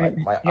high. Right.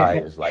 My eye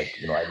is like,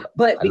 you know.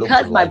 But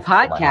because my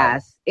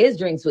podcast is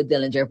Drinks with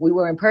Dillinger, if we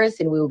were in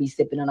person, we would be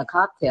sipping on a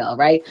cocktail,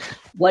 right?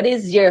 What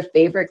is your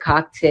favorite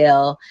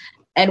cocktail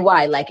and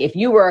why? Like, if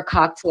you were a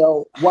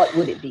cocktail, what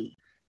would it be?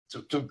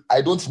 I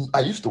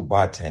used to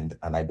bartend,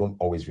 and I don't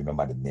always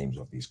remember the names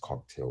of these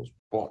cocktails,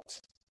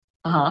 but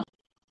I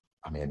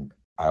mean,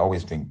 I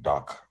always drink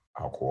dark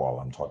alcohol.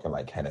 I'm talking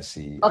like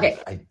Hennessy. Okay.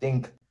 I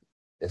think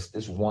it's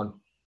this one.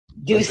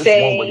 You this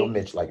say one where you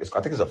mix like I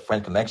think it's a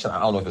French Connection.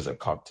 I don't know if it's a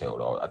cocktail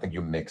though. I think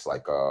you mix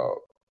like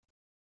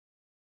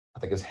I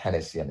think it's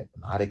Hennessy and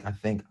Hypnotic. I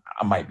think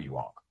I might be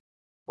wrong,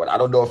 but I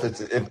don't know if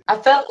it's. I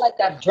felt like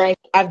I've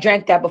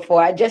drank that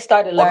before. I just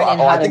started learning how to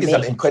make. I think it's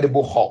an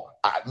Incredible Hulk.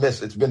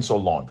 It's been so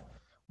long,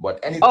 but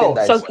anything.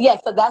 So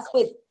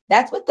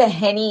that's with the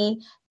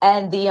Henny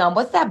and the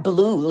what's that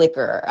blue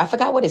liquor? I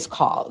forgot what it's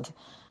called.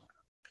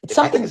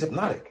 I think it's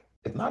Hypnotic.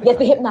 Yes,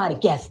 the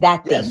Hypnotic. Yes,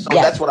 that thing. Yes, so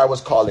that's what I was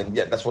calling.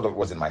 Yeah, that's what it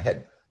was in my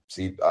head.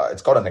 See,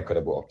 it's called an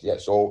Incredible. Yeah.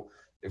 So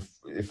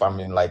if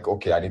I'm in like,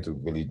 okay, I need to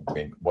really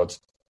drink, but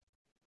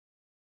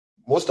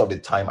most of the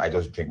time I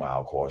just drink my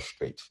alcohol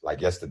straight.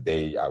 Like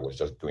yesterday, I was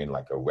just doing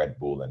like a Red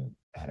Bull and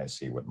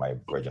Hennessy with my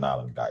Virgin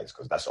Island guys,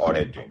 because that's all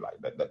they drink. Like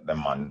that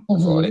man,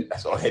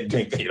 that's all they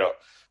drink. You know.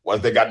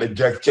 once they got the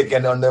jerk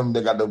chicken on them,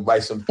 they got to buy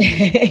some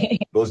tea.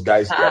 Those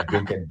guys, they are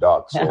drinking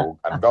dark. So,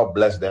 and God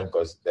bless them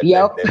because they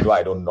know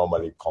I don't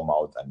normally come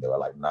out, and they were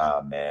like,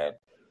 nah, man,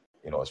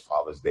 it's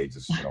Father's Day,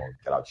 just,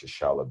 get out your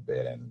shell a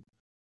bit. And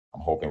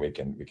I'm hoping we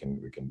can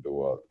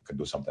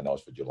do something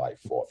else for July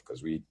 4th,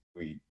 because we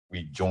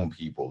June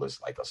people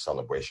is like a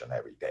celebration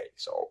every day.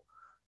 So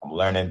I'm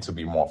learning to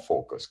be more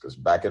focused, because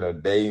back in the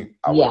day,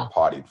 I would have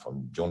partied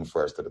from June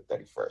 1st to the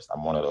 31st.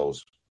 I'm one of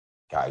those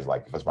guys,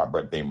 like, if it's my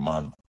birthday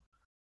month,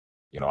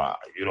 you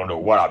don't know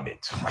what I'll be.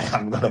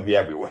 I'm going to be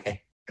everywhere.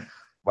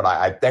 But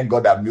I thank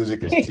God that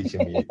music is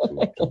teaching me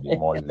to be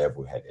more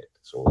level-headed.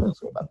 So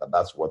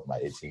that's what my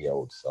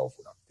 18-year-old self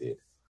would have did.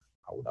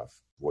 I would have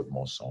wrote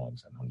more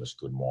songs and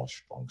understood more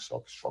strong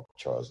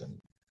structures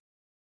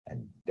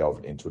and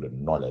delved into the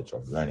knowledge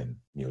of learning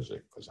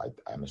music, because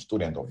I'm a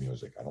student of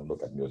music. I don't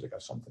look at music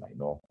as something I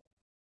know.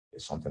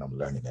 It's something I'm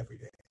learning every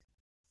day.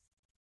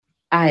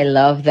 I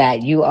love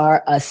that. You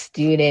are a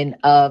student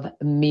of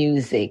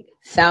music.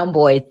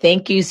 Soundboy,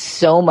 thank you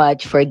so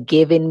much for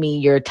giving me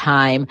your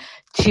time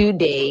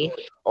today.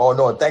 Oh,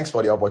 no, thanks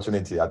for the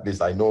opportunity. At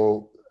least I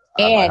know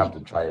I might have to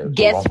try it.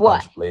 Guess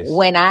what?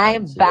 When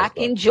I'm back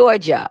in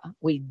Georgia,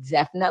 we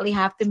definitely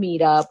have to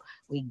meet up.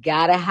 We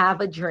got to have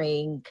a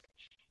drink.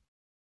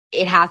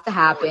 It has to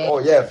happen. Oh,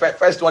 yeah.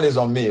 First one is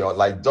on me.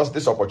 Like, just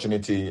this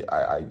opportunity,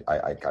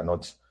 I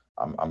cannot...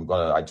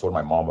 I told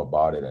my mom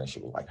about it, and she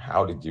was like,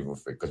 how did you even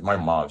fit? Because my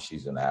mom,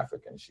 she's an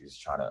African. She's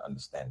trying to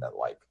understand that,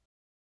 like,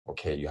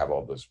 okay, you have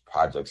all those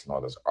projects and all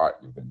this art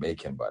you've been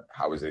making, but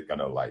how is it going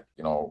to, like,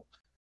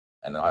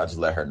 and I just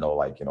let her know,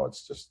 like,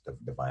 it's just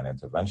divine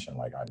intervention.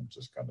 Like, I'm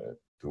just going to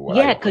do what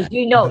I because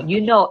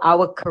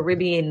our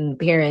Caribbean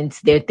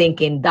parents, they're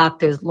thinking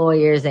doctors,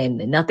 lawyers, and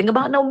nothing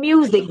about no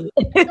music.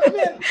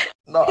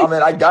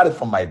 I got it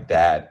from my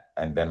dad.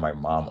 And then my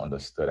mom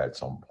understood at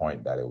some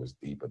point that it was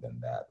deeper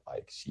than that.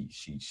 Like,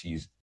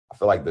 she's, I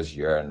feel like this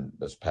year and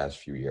this past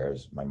few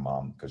years, my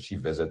mom, because she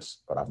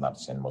visits, but I've not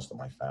seen most of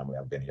my family.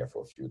 I've been here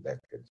for a few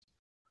decades.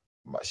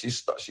 She's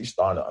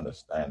starting to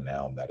understand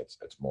now that it's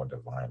more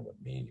divine with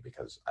me,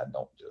 because I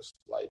don't just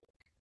like,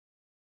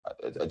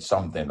 it's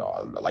something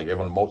like,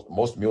 even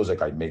most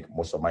music I make,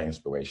 most of my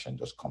inspiration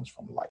just comes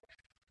from life.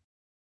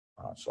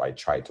 So I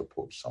try to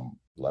put some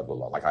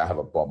level of, like, I have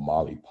a Bob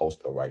Marley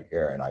poster right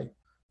here, and I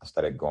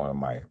started growing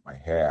my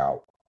hair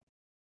out.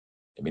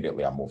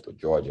 Immediately, I moved to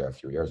Georgia a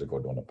few years ago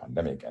during the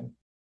pandemic, and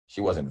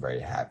she wasn't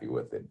very happy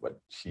with it. But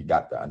she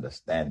got to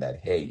understand that,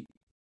 hey,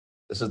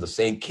 this is the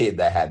same kid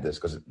that had this,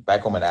 because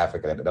back home in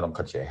Africa, they don't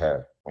cut your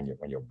hair when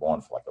you're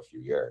born for like a few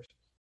years.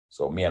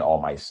 So me and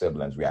all my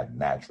siblings, we had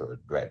natural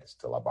dreads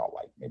till about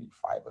like maybe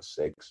 5 or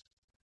 6.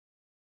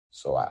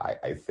 So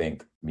I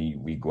think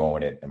we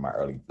growing it in my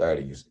early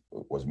 30s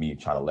was me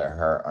trying to let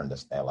her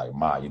understand, like,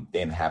 Ma, you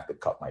didn't have to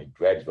cut my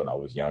dreads when I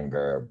was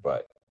younger,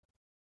 but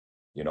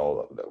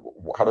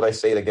how did I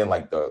say it again?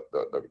 Like the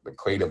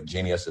creative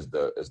genius is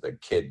the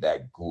kid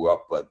that grew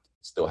up but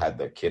still had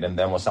the kid in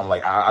them or something.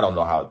 Like, I don't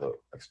know how to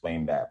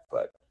explain that,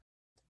 but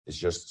it's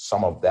just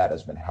some of that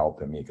has been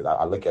helping me, because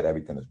I look at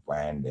everything as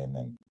branding,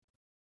 and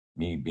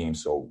me being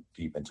so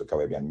deep into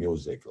Caribbean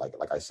music.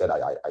 Like I said,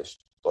 I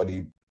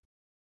studied.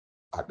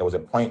 There was a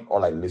point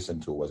all I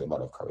listened to was a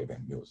lot of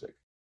Caribbean music.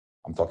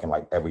 I'm talking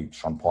like every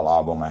Sean Paul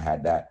album, I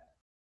had that.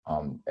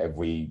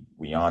 Every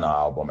Rihanna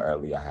album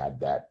early, I had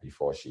that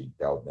before she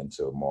delved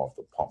into more of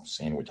the pop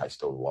scene, which I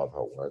still love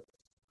her work.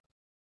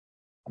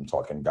 I'm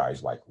talking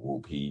guys like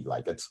Whoopi.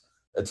 Like,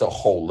 it's a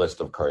whole list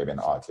of Caribbean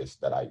artists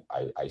that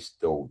I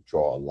still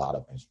draw a lot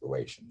of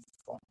inspiration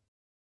from,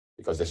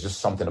 because there's just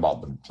something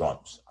about the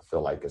drums. I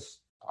feel like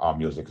our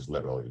music is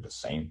literally the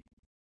same.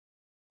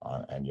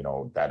 And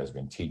that has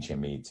been teaching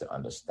me to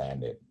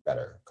understand it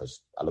better,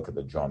 because I look at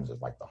the drums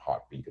as like the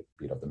heartbeat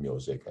of the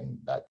music, and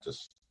that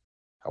just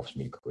helps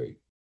me create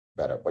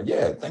better. But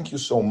yeah, thank you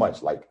so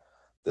much. Like,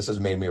 this has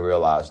made me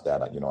realize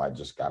that I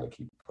just got to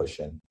keep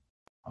pushing.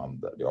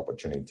 The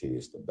opportunity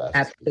is the best.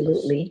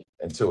 Absolutely.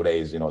 In 2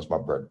 days, it's my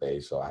birthday,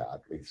 so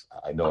at least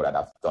I know that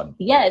I've done.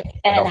 Yes,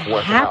 and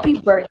happy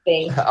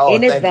birthday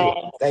in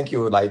advance. Thank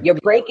you. Like, you're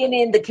breaking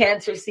in the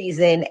Cancer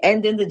season,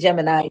 ending the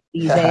Gemini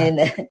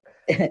season.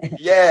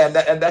 Yeah,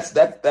 and that's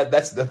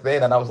the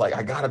thing. And I was like,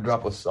 I gotta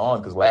drop a song,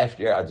 because last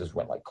year I just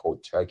went like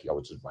cold turkey. I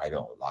was just writing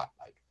a lot.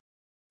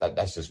 Like,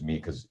 that's just me,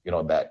 because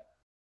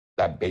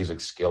that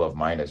basic skill of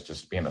mine is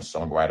just being a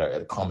songwriter.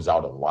 It comes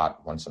out a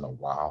lot once in a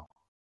while.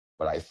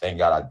 But I thank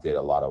God I did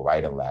a lot of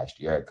writing last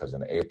year, because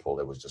in April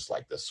it was just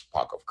like this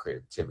spark of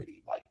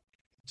creativity, like,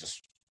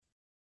 just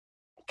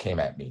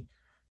came at me.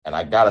 And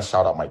I gotta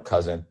shout out my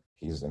cousin.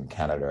 He's in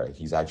Canada.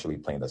 He's actually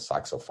playing the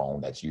saxophone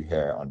that you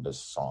hear on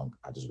this song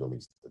I just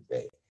released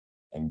today.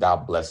 And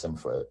God bless him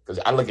because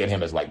I look at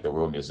him as like the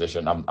real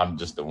musician. I'm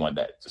just the one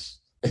that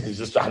is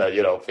just trying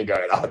to, figure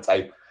it out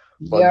type.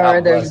 But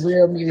you're the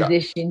real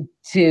musician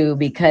too,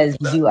 because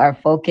you are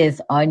focused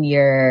on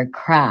your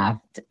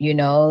craft,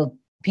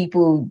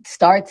 people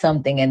start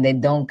something and they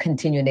don't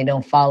continue, they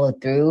don't follow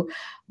through.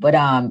 But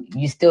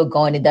you still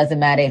going. It doesn't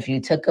matter if you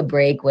took a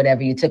break,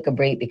 whatever, you took a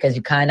break because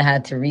you kind of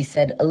had to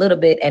reset a little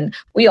bit. And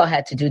we all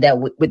had to do that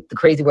with the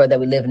crazy world that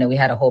we live in. And we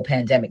had a whole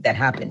pandemic that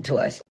happened to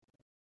us.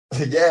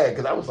 Yeah,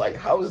 because I was like,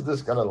 how is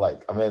this gonna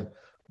like? I mean,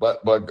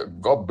 but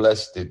God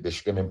bless the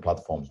streaming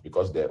platforms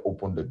because they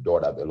opened the door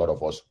that a lot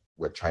of us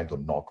were trying to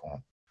knock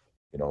on.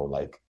 You know,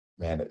 like,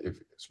 man, if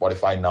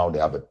Spotify now they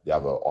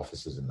have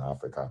offices in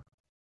Africa,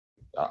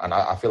 and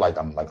I feel like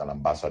I'm like an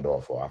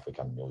ambassador for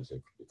African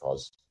music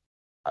because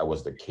I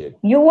was the kid.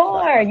 You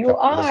are,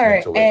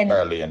 listening to it and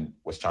early and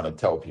was trying to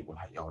tell people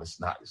like, yo, this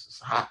is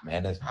hot,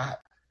 man, it's hot.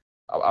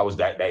 I was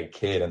that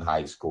kid in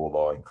high school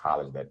or in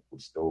college that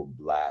would still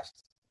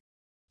blast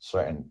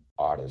certain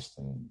artists,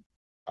 and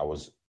I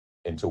was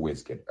into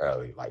Wizkid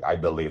early. Like I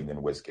believed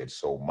in Wizkid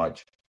so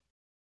much.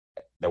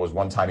 There was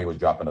one time he was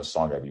dropping a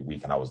song every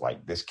week, and I was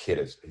like, this kid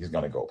he's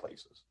gonna go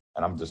places.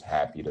 And I'm just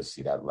happy to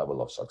see that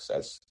level of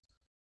success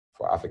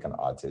for African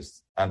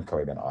artists and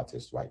Caribbean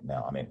artists right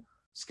now. I mean,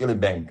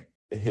 Skillibeng,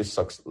 his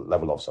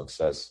level of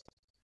success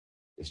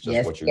is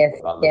just what you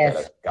look at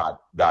as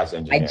God's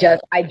engineer.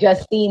 I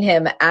just seen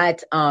him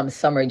at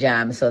Summer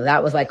Jam, so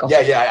that was like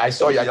I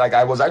saw you. Like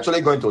I was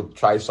actually going to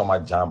try Summer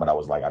Jam, but I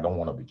was like, I don't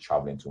want to be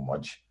traveling too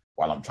much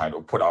while I'm trying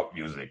to put out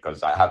music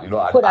because I have,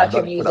 put out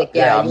your music.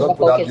 I'm not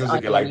put out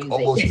music like music.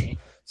 Almost.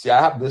 See,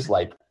 I have this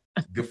like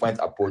different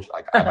approach.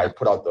 Like I might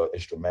put out the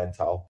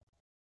instrumental,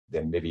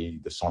 then maybe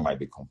the song might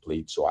be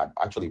complete. So I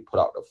actually put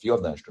out a few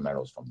of the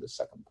instrumentals from the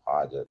second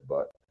project,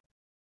 but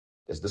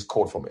there's this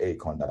quote from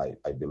Akon that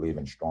I believe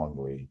in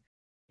strongly.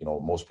 You know,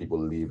 most people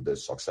leave the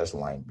success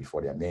line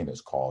before their name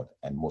is called,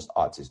 and most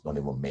artists don't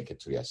even make it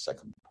to their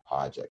second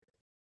project.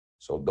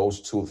 So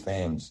those two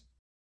things,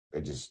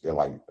 they're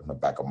like in the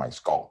back of my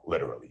skull,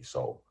 literally.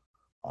 So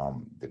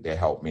they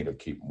help me to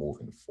keep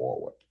moving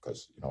forward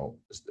because, you know,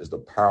 it's the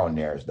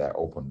pioneers that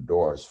open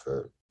doors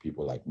for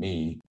people like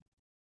me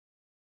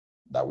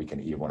that we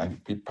can even,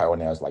 and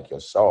pioneers like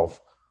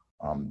yourself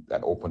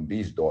that open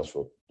these doors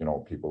for, you know,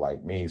 people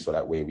like me. So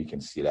that way we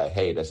can see that,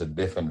 hey, there's a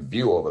different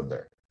view over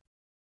there.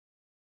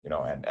 You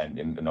know, and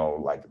you know,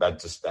 like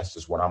that's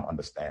just what I'm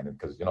understanding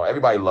because, you know,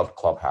 everybody loved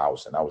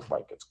Clubhouse and I was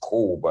like, it's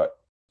cool, but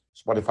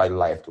Spotify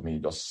Live to me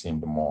just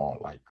seemed more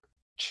like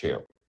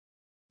chill.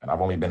 And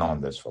I've only been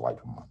on this for like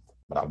a month,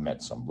 but I've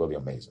met some really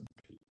amazing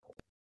people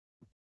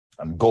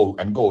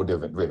and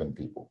goal-driven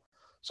people.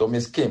 So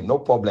Miss Kim, no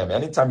problem.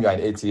 Anytime you're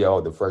in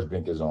ATL, the first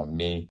drink is on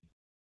me.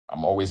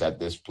 I'm always at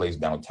this place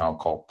downtown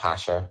called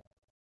Pasha.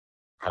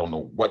 I don't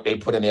know what they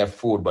put in their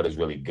food, but it's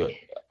really good.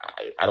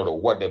 I don't know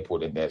what they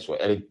put in there. So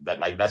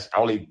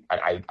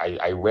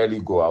I rarely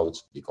go out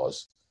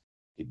because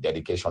the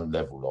dedication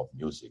level of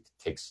music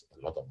takes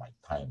a lot of my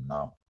time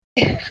now.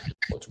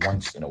 But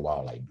once in a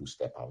while, I do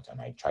step out and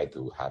I try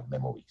to have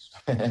memories.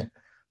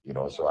 You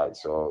know,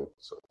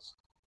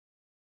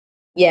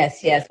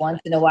 Yes. Once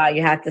in a while,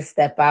 you have to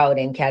step out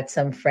and catch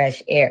some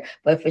fresh air.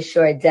 But for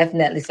sure,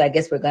 definitely. So I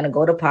guess we're gonna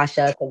go to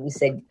Pasha because you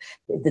said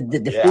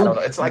the food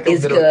it's like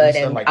is good,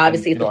 Eastern, and like,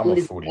 obviously the food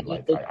is foodie.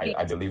 Like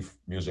I believe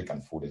music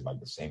and food is like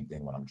the same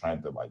thing. When I'm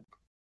trying to like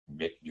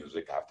make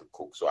music, I have to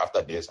cook. So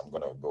after this, I'm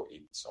gonna go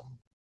eat some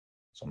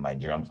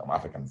Nigerian, some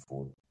African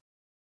food.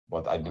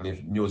 But I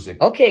believe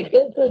music. Okay,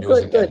 good.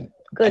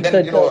 And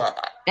then, you know,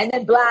 and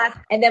then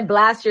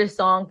blast your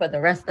song for the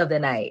rest of the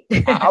night.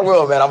 I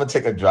will, man. I'm gonna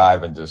take a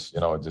drive and just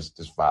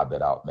vibe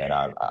it out, man.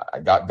 I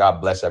God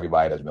bless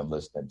everybody that's been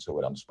listening to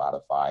it on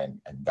Spotify, and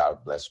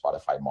God bless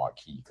Spotify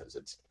Marquee because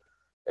it's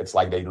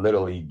like they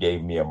literally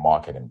gave me a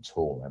marketing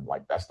tool, and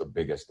like that's the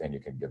biggest thing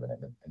you can give an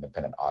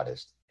independent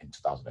artist in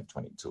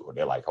 2022.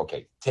 They're like,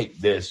 okay,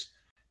 take this,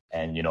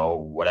 and you know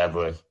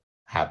whatever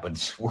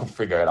happens, we'll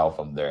figure it out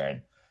from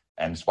there.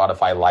 And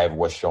Spotify Live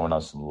was showing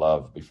us some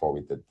love before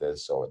we did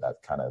this, so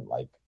that kind of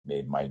like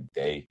made my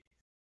day.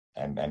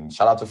 And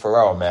shout out to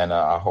Pharrell, man.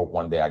 I hope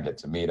one day I get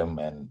to meet him,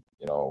 and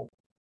you know,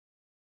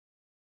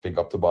 big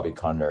up to Bobby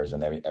Condors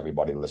and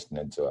everybody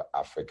listening to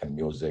African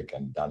music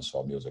and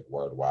dancehall music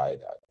worldwide.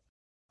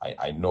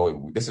 I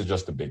know this is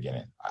just the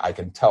beginning. I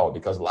can tell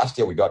because last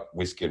year we got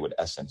Wizkid with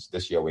Essence.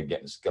 This year we're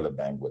getting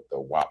Skillibeng with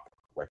the WAP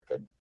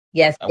record.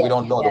 Yes, and we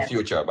don't know the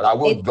future, but I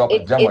will drop a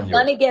gem on you. It's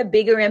gonna get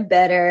bigger and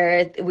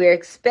better. We're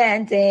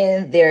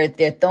expanding. They're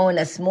throwing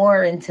us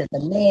more into the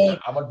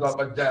mix. I'm gonna drop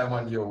a gem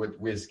on you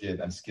with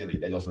Wizkid and Skilly.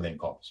 They just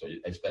link up, so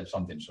you expect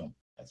something soon.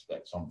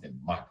 Expect something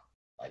mad.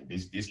 Like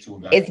these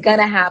two guys. It's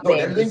gonna happen. No,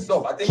 they linked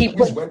up. I think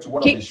Wiz went to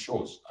one of his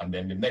shows, and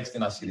then the next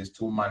thing I see is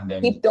two man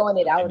them keep throwing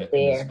it out there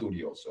in the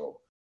studio. So,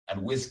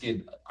 and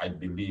Wizkid, I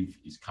believe,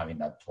 is carrying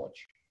that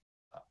torch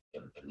a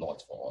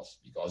lot for us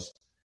because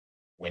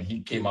when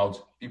he came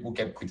out, people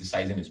kept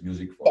criticizing his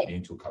music for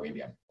being too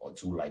Caribbean or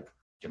too like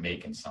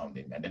Jamaican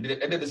sounding. And they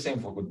did the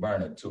same with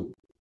Burna too.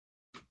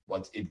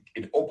 But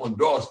it opened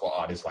doors for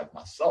artists like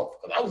myself.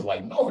 Because I was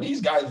like, no,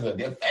 these guys,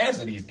 they're fans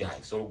of these guys.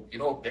 So, you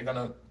know, they're going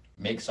to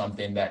make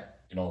something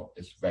that, you know,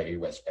 is very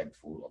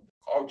respectful of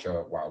the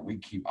culture while we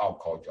keep our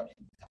culture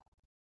intact.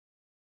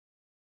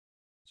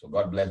 So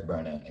God bless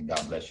Burna and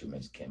God bless you,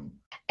 Ms. Kim.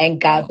 And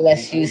God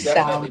bless you, We'll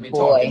definitely Sound be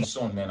talking Boy.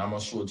 soon, man. I'm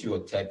gonna shoot you a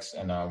text,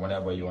 and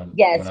whenever you're in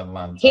Yes,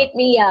 Atlanta, hit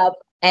me up,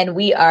 and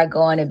we are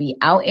going to be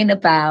out and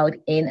about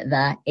in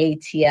the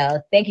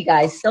ATL. Thank you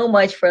guys so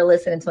much for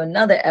listening to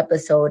another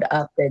episode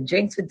of the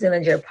Drinks with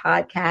Dillinger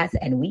podcast,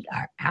 and we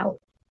are out.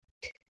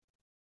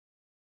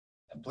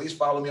 And please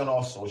follow me on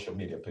all social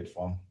media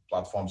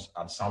platforms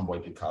at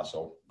Soundboy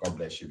Picasso. God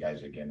bless you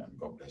guys again, and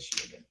God bless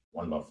you again.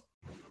 One love.